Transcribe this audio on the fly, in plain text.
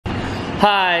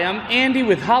Hi, I'm Andy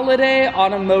with Holiday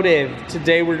Automotive.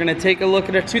 Today we're going to take a look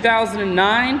at a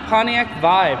 2009 Pontiac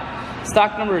Vibe.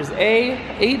 Stock number is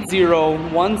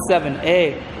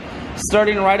A8017A.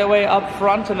 Starting right away up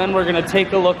front, and then we're going to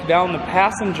take a look down the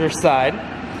passenger side.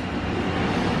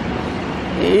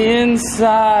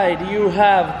 Inside you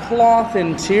have cloth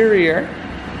interior.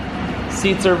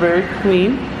 Seats are very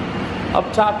clean.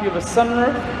 Up top you have a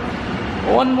sunroof.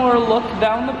 One more look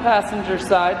down the passenger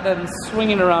side, then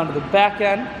swinging around to the back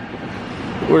end.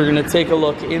 We're going to take a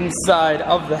look inside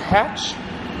of the hatch.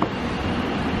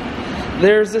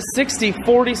 There's a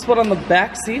 60-40 split on the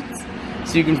back seats,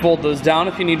 so you can fold those down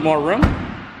if you need more room.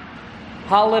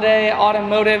 Holiday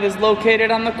Automotive is located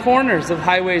on the corners of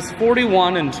Highways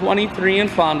 41 and 23 in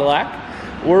Fond du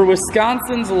Lac. We're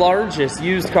Wisconsin's largest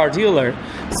used car dealer,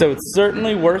 so it's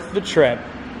certainly worth the trip.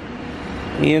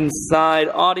 Inside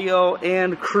audio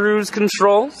and cruise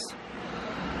controls.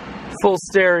 Full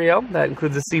stereo, that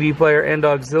includes a CD player and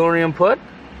auxiliary input.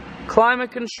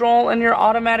 Climate control, and your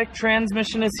automatic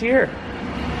transmission is here.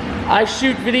 I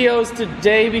shoot videos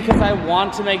today because I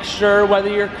want to make sure whether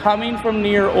you're coming from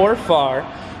near or far,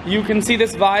 you can see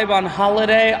this Vibe on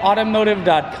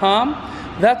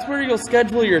holidayautomotive.com. That's where you'll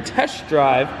schedule your test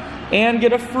drive and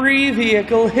get a free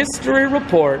vehicle history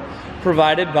report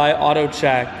provided by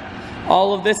AutoCheck.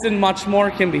 All of this and much more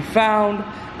can be found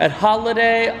at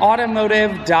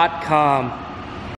holidayautomotive.com.